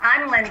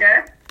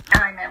Linda.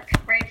 I'm a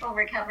grateful,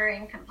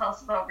 recovering,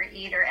 compulsive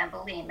overeater and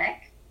bulimic.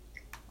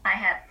 I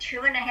have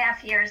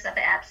 2.5 years of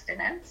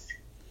abstinence,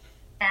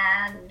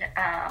 and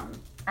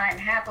I'm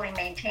happily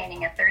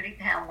maintaining a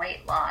 30-pound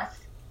weight loss.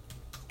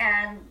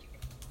 And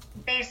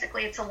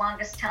basically, it's the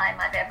longest time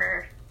I've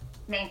ever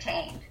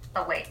maintained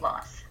a weight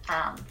loss.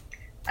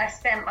 I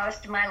spent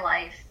most of my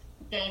life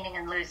gaining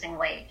and losing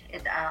weight.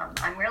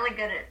 I'm really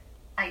good at,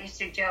 I used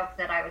to joke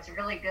that I was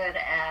really good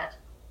at,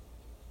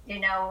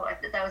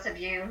 those of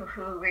you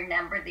who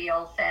remember the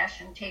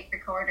old-fashioned tape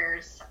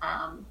recorders,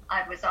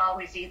 I was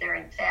always either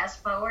in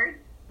fast forward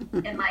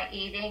in my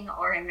eating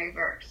or in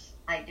reverse.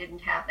 I didn't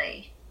have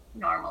a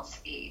normal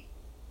speed.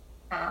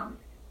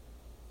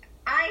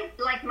 I,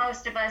 like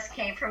most of us,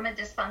 came from a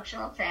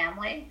dysfunctional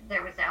family.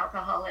 There was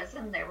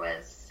alcoholism, there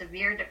was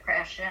severe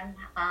depression,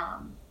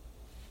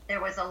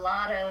 there was a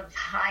lot of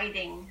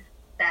hiding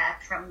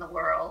back from the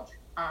world,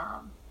 a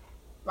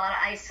lot of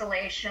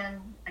isolation.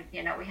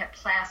 We had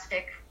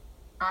plastic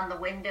on the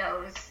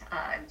windows,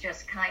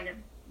 just kind of,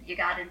 you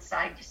got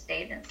inside, you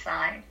stayed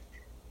inside.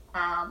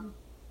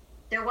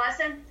 There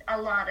wasn't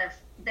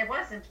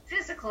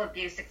physical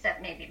abuse except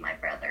maybe my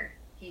brother.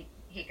 He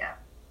got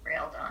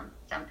railed on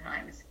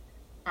sometimes.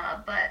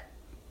 But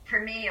for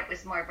me, it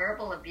was more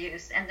verbal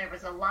abuse, and there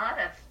was a lot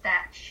of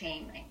fat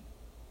shaming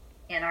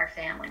in our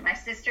family. My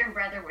sister and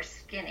brother were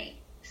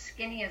skinny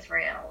as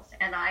rails,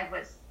 and I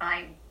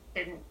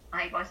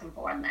wasn't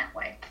born that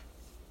way.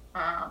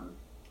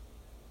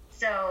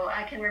 So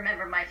I can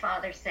remember my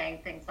father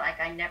saying things like,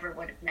 I never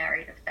would have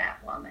married a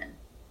fat woman.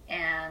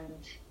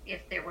 And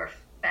if there were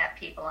fat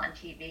people on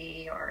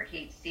TV or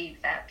he'd see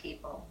fat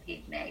people,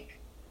 he'd make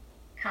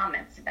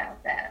comments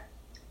about that.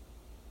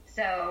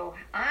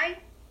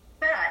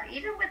 But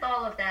even with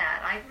all of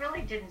that, I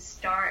really didn't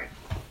start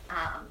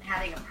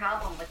having a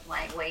problem with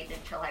my weight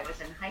until I was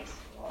in high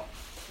school.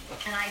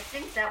 And I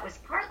think that was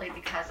partly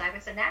because I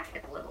was an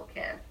active little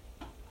kid.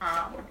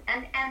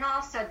 And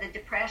also the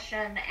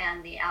depression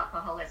and the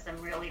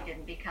alcoholism really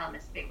didn't become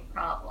as big a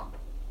problem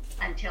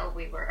until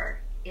we were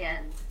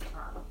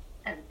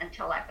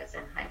until I was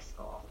in high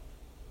school.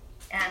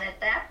 And at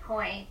that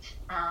point,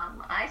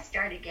 I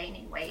started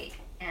gaining weight.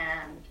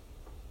 And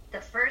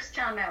the first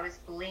time I was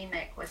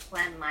bulimic was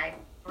when my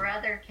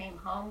brother came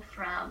home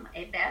from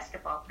a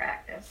basketball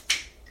practice,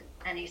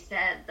 and he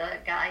said the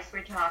guys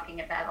were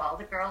talking about all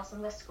the girls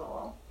in the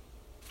school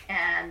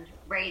and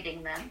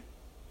rating them,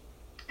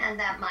 and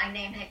that my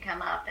name had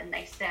come up, and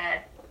they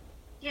said,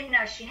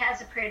 she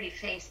has a pretty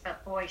face,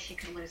 but boy, she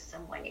could lose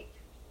some weight.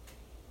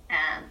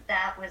 And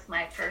that was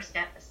my first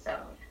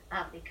episode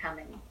of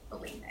becoming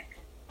bulimic.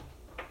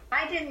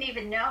 I didn't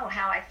even know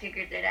how I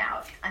figured it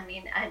out. I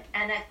mean,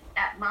 and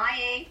at my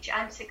age,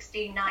 I'm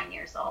 69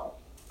 years old.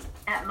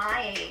 At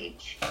my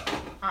age,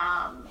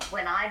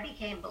 when I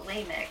became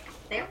bulimic,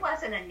 there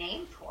wasn't a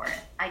name for it,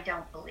 I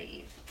don't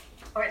believe.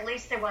 Or at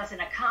least there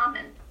wasn't a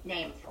common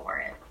name for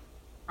it.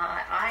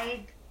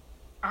 I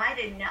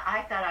didn't know,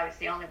 I thought I was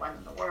the only one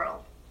in the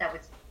world that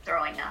was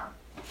throwing up.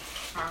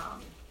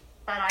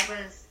 But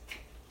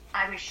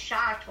I was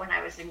shocked when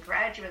I was in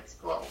graduate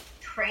school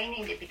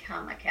training to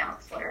become a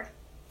counselor,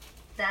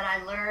 that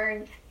I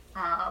learned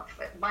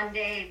one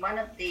day one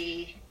of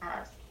the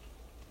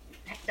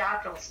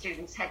doctoral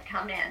students had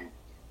come in,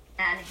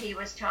 and he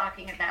was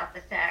talking about the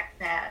fact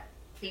that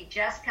he'd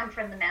just come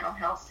from the mental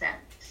health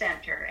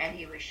center, and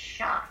he was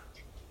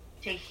shocked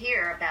to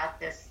hear about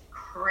this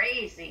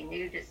crazy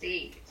new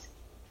disease,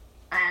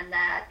 and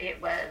that it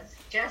was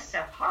just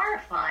so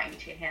horrifying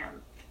to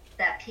him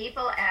that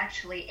people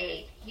actually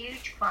ate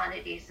huge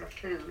quantities of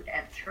food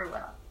and threw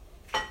up.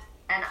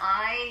 And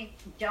I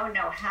don't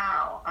know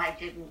how I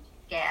didn't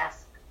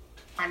gasp.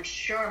 I'm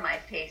sure my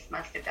face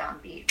must have gone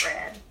beet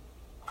red.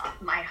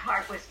 My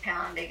heart was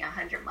pounding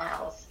 100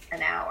 miles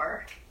an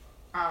hour.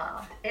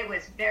 It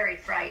was very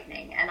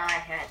frightening, and I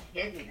had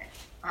hidden it.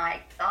 I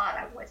thought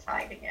I was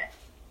hiding it,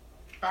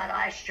 but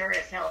I sure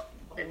as hell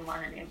didn't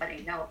want anybody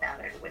to know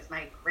about it. It was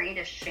my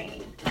greatest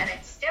shame, and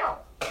it's still,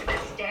 to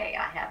this day,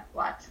 I have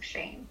lots of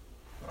shame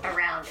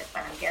around it,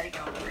 but I'm getting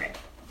over it.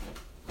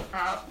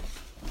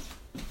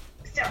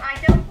 So I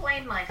don't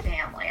blame my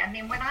family. I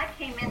mean, when I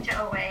came into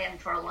OA and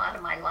for a lot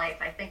of my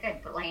life, I think I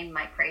blamed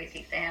my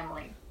crazy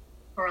family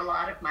for a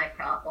lot of my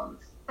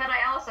problems. But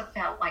I also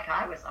felt like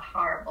I was a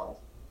horrible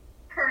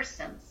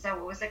person. So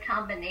it was a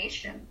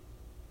combination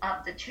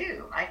of the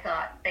two. I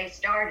thought they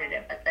started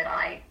it, but that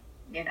I,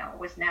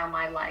 was now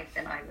my life,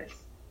 and I was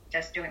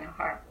just doing a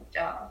horrible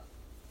job.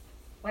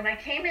 When I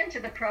came into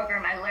the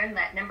program, I learned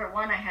that, number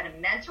one, I had a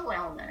mental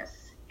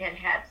illness. It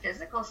had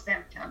physical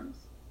symptoms,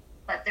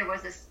 but there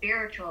was a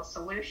spiritual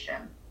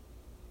solution.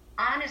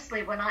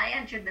 Honestly, when I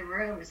entered the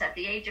rooms at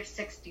the age of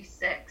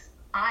 66,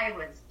 I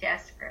was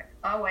desperate.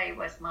 OA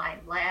was my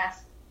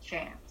last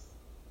chance.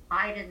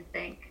 I didn't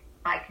think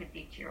I could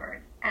be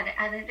cured, and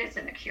it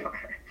isn't a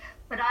cure,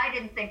 but I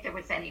didn't think there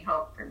was any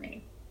hope for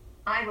me.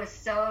 I was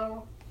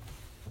so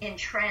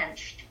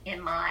entrenched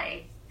in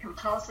my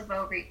compulsive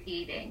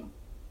overeating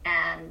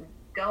and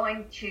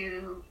going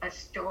to a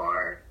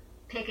store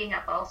picking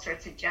up all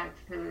sorts of junk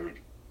food,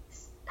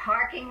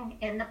 parking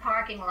in the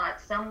parking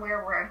lot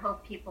somewhere where I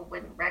hope people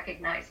wouldn't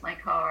recognize my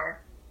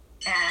car,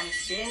 and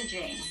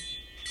binging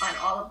on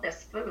all of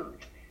this food.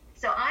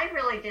 So I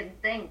really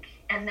didn't think,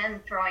 and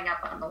then throwing up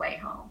on the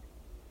way home.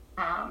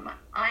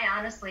 I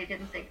honestly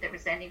didn't think there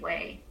was any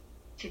way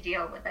to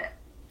deal with it.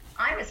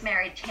 I was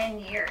married 10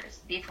 years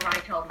before I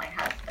told my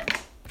husband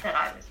that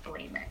I was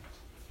bulimic.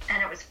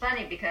 And it was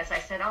funny because I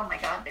said, oh my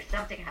God, there's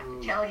something I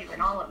have to tell you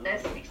in all of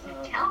this. And he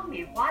said, tell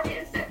me, what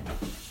is it?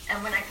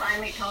 And when I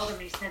finally told him,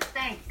 he said,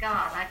 thank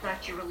God, I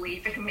thought you were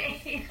leaving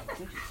me.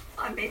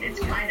 I mean, it's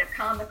kind of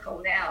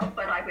comical now,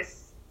 but I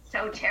was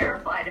so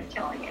terrified of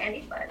telling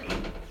anybody.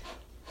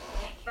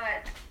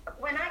 But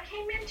when I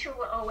came into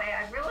OA,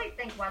 I really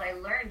think what I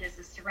learned is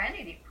the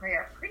Serenity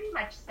Prayer pretty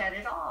much said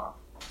it all.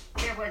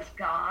 There was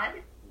God.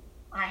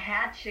 I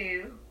had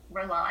to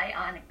rely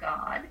on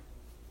God.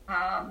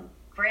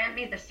 Grant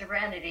me the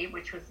serenity,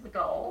 which was the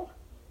goal,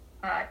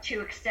 to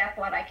accept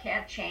what I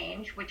can't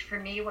change, which for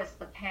me was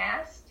the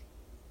past,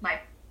 my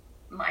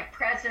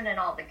present and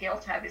all the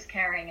guilt I was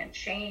carrying and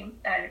shame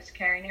that I was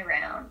carrying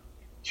around.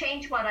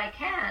 Change what I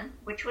can,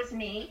 which was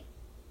me,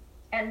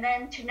 and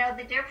then to know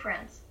the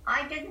difference.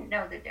 I didn't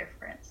know the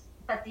difference,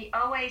 but the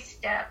OA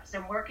steps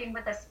and working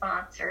with a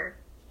sponsor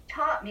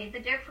taught me the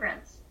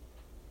difference.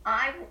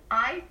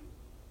 I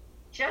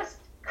just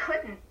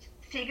couldn't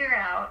figure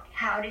out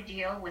how to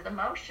deal with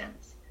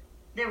emotions.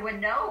 There were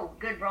no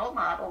good role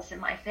models in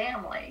my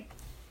family.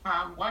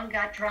 One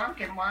got drunk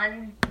and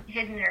one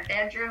hid in her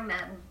bedroom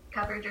and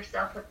covered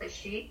herself with the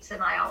sheets,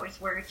 and I always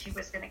worried she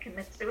was going to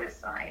commit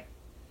suicide.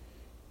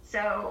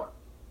 So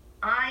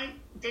I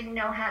didn't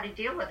know how to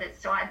deal with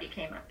it, so I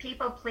became a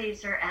people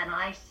pleaser, and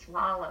I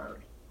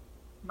swallowed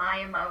my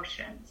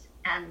emotions.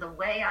 And the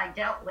way I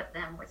dealt with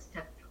them was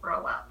to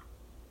throw up,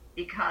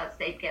 because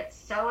they'd get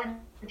so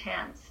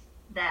intense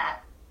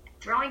that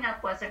throwing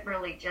up wasn't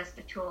really just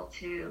a tool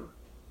to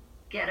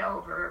get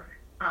up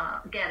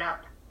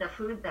the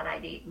food that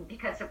I'd eaten,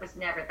 because it was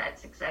never that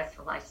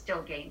successful. I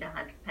still gained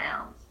 100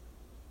 pounds.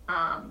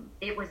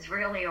 It was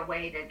really a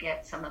way to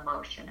get some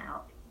emotion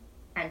out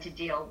and to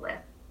deal with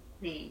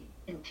the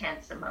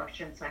intense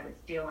emotions I was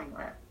dealing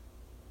with.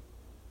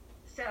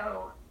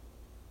 So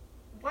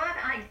what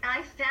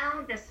I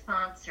found a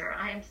sponsor.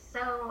 I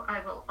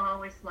will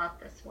always love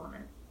this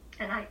woman.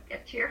 And I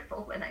get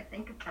tearful when I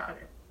think about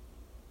it,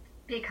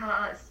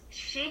 because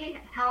she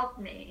helped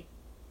me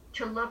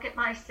to look at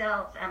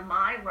myself and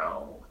my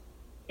role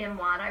in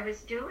what I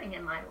was doing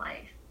in my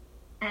life.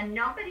 And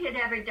nobody had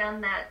ever done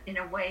that in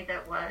a way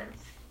that was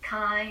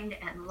kind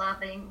and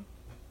loving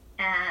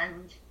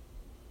and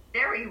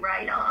very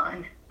right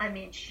on. I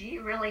mean, she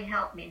really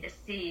helped me to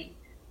see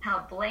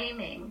how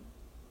blaming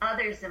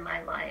others in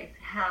my life,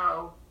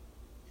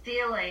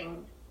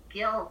 feeling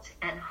guilt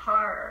and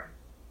horror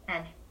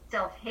and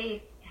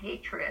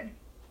self-hatred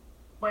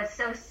was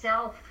so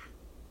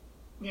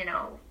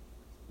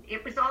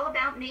it was all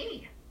about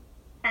me.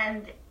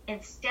 And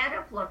instead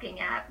of looking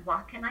at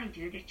what can I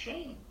do to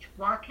change?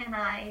 What can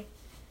I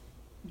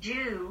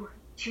do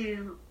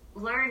to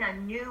learn a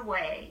new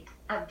way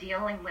of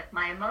dealing with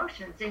my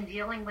emotions and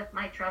dealing with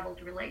my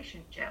troubled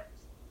relationships?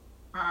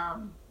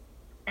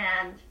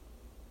 And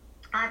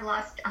I've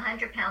lost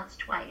 100 pounds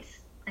twice.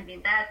 I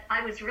mean,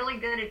 I was really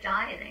good at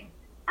dieting.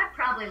 I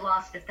probably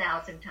lost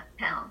 1,000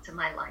 pounds in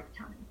my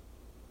lifetime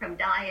from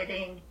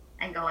dieting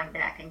and going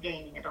back and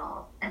gaining it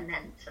all, and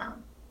then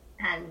some.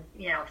 And,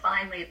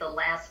 finally the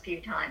last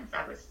few times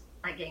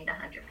I gained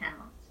 100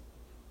 pounds.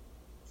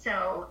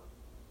 So,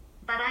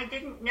 but I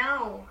didn't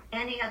know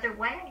any other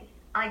way.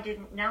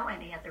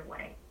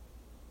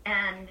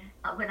 And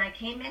when I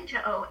came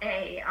into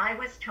OA, I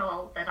was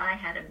told that I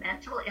had a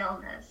mental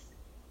illness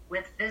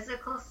with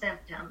physical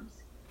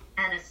symptoms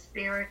and a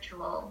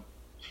spiritual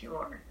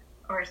cure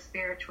or a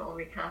spiritual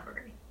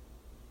recovery.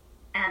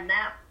 And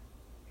that,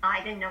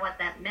 I didn't know what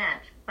that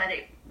meant. But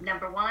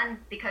number one,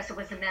 because it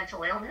was a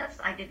mental illness,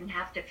 I didn't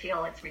have to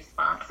feel as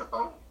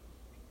responsible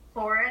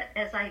for it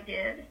as I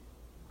did.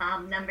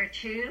 Number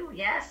two,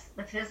 yes,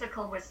 the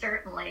physical was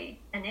certainly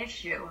an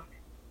issue.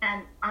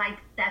 And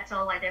that's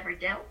all I'd ever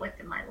dealt with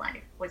in my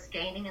life, was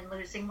gaining and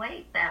losing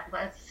weight. That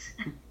was,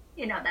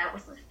 that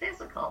was the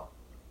physical.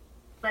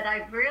 But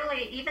I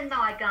really, even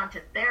though I'd gone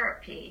to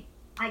therapy,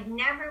 I'd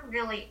never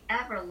really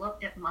ever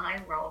looked at my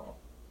role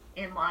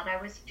in what I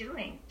was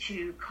doing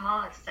to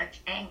cause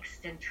such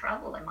angst and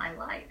trouble in my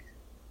life.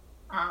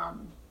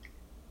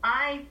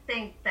 I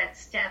think that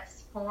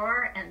steps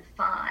 4 and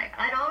 5,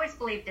 I'd always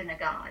believed in a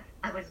God.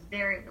 I was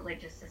very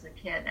religious as a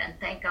kid, and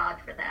thank God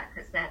for that,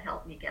 because that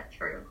helped me get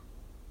through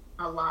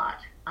a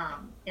lot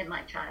in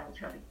my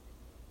childhood.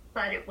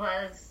 But it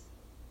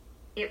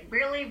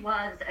really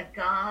was a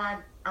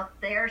God up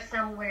there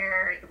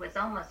somewhere. It was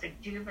almost a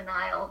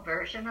juvenile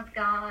version of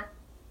God.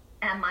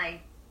 And my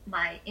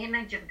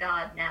image of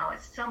God now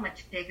is so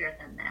much bigger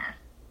than that.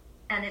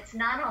 And it's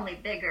not only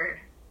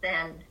bigger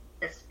than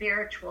the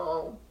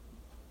spiritual,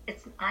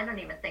 I don't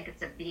even think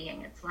it's a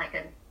being.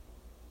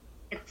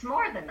 It's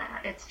more than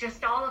that. It's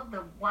just all of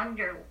the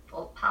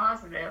wonderful,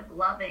 positive,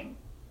 loving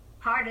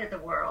part of the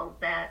world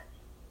that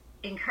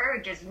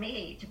encourages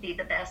me to be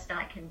the best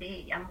I can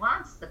be and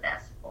wants the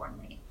best for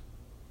me.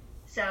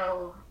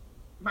 So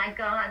my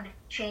God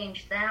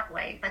changed that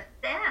way. But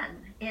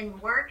then in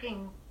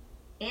working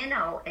in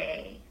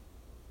OA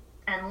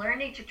and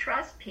learning to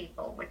trust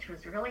people, which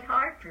was really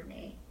hard for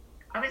me,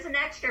 I was an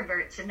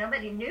extrovert, so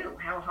nobody knew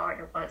how hard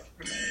it was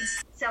for me.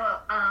 So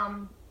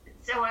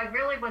I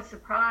really was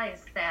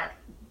surprised that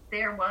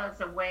there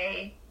was a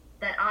way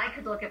that I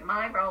could look at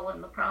my role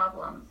in the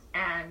problems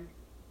and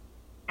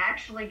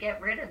actually get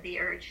rid of the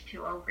urge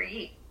to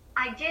overeat.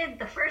 I did.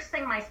 The first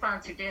thing my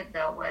sponsor did,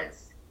 though,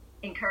 was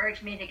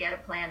encourage me to get a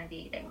plan of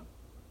eating.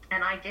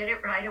 And I did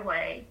it right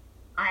away.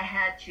 I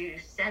had to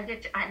send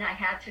it, and I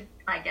had to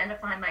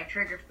identify my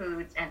trigger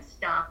foods and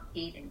stop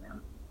eating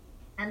them.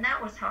 And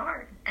that was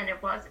hard. And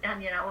it was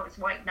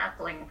white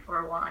knuckling for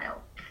a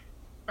while.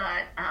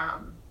 But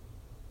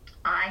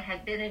I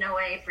had been in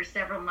OA for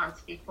several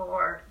months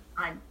before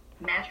I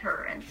met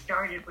her and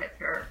started with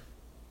her.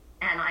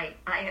 And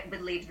I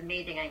would leave the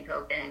meeting and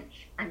go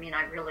binge. I mean,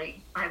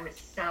 I was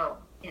so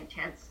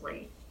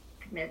intensely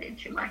committed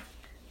to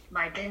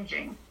my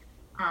binging.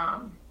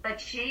 But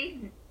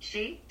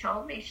she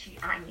told me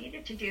I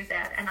needed to do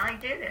that, and I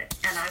did it.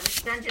 And I would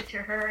send it to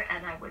her,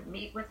 and I would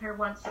meet with her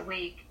once a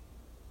week.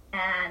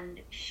 And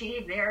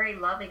she very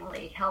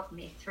lovingly helped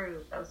me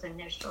through those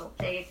initial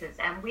phases.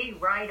 And we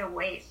right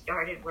away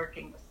started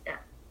working with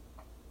STEP.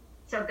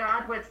 So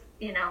God was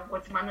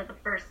one of the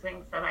first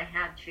things that I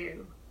had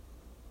to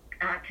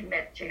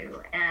commit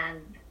to.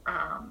 And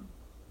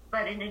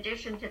but in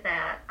addition to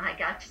that, I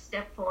got to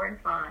step 4 and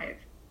 5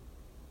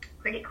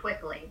 pretty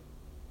quickly.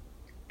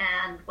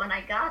 And when I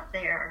got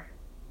there,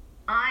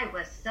 I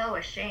was so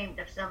ashamed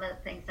of some of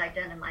the things I'd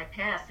done in my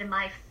past, in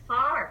my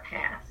far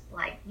past,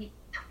 like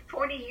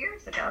 40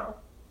 years ago,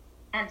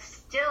 and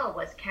still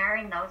was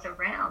carrying those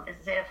around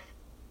as if,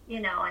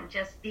 I'm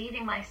just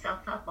beating myself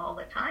up all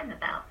the time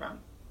about them.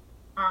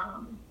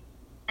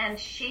 And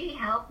she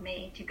helped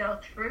me to go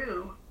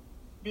through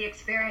the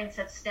experience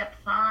of step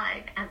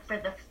 5, and for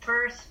the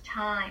first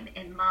time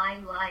in my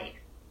life,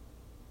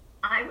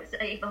 I was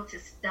able to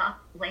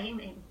stop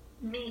blaming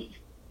me.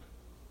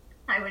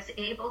 I was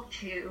able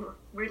to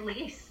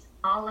release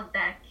all of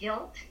that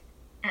guilt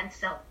and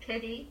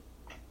self-pity.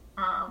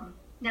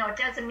 Now, it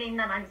doesn't mean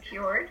that I'm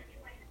cured,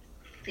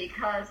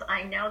 because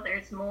I know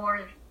there's more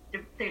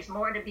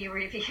to be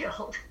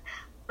revealed,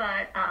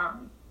 but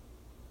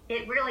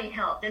it really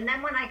helped. And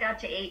then when I got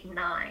to 8 and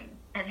 9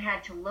 and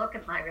had to look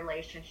at my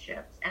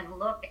relationships and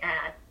look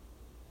at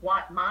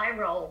what my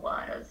role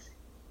was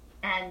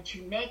and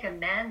to make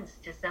amends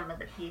to some of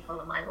the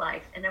people in my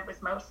life, and it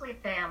was mostly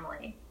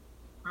family.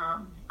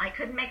 I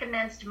couldn't make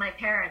amends to my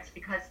parents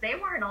because they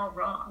weren't all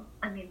wrong.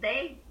 I mean,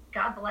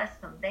 God bless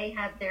them, they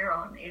had their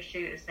own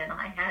issues, and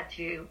I had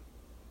to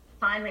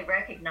finally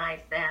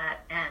recognize that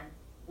and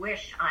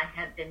wish I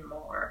had been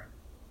more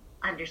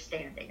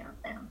understanding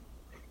of them.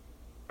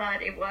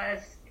 But it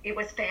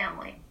was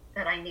family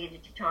that I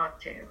needed to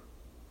talk to.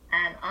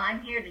 And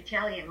I'm here to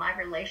tell you, my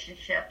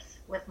relationships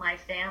with my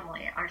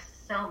family are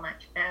so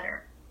much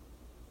better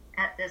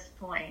at this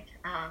point.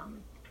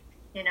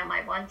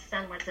 My one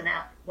son was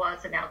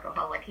an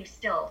alcoholic. He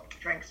still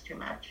drinks too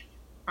much.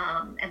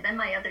 And then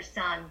my other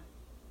son,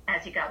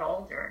 as he got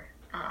older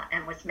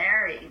and was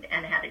married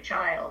and had a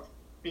child,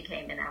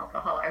 became an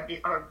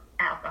alcoholic or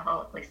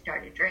alcoholically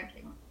started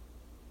drinking.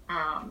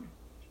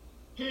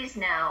 He's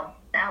now,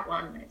 that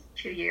one is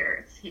 2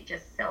 years. He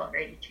just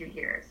celebrated 2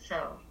 years.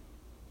 So,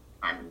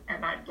 and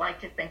I'd like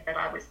to think that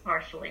I was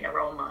partially a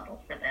role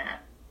model for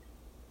that.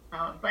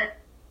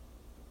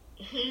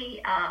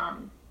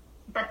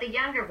 But the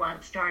younger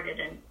one started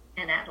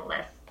in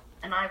adolescence,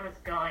 and I was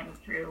going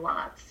through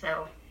lots.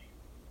 So,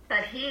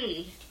 but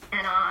he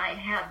and I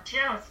have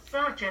just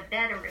such a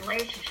better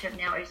relationship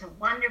now. He's a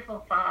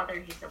wonderful father.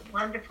 He's a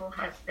wonderful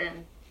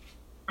husband.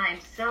 I'm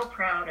so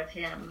proud of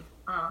him.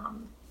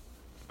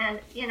 And,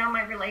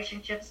 my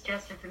relationships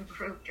just have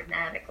improved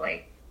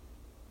dramatically.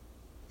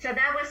 So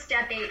that was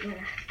step 8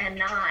 and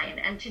 9.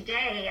 And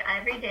today,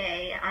 every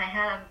day, I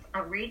have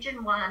a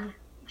Region 1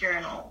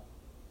 journal.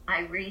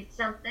 I read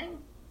something.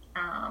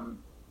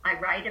 I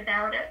write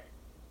about it.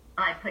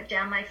 I put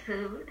down my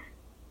food.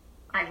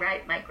 I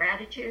write my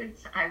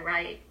gratitudes. I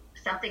write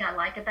something I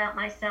like about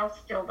myself,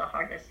 still the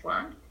hardest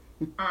one,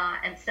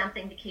 and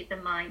something to keep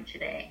in mind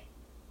today.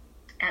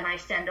 And I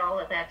send all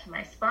of that to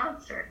my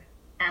sponsor.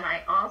 And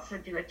I also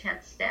do a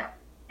 10th step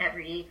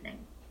every evening.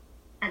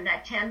 And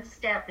that 10th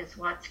step is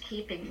what's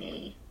keeping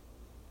me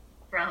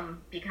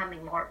from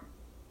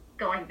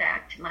going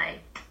back to my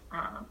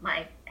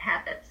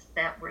habits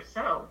that were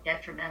so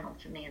detrimental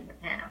to me in the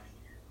past.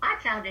 I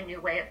found a new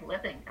way of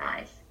living,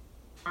 guys.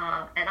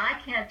 And I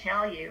can't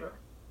tell you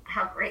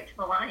how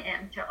grateful I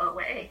am to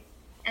OA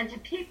and to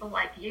people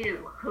like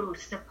you who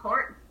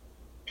support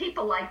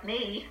people like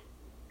me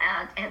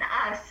and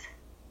us.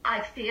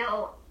 I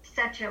feel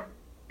such a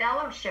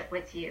fellowship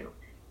with you.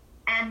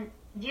 And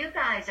you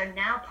guys are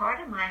now part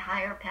of my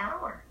higher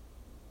power.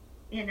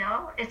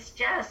 It's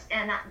just,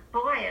 and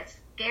boy, it's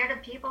scared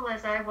of people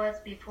as I was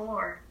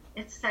before.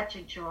 It's such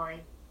a joy.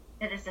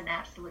 It is an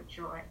absolute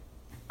joy.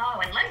 Oh,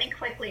 and let me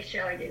quickly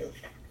show you.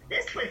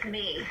 This was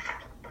me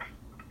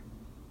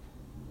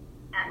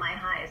at my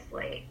highest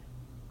weight.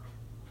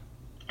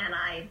 And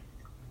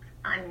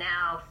I'm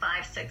now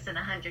 5'6" and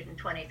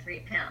 123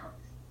 pounds.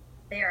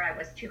 There I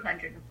was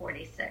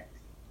 246.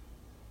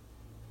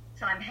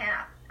 So I'm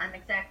half. I'm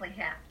exactly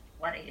half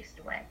what I used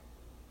to weigh.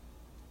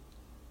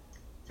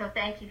 So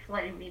thank you for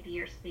letting me be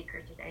your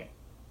speaker today.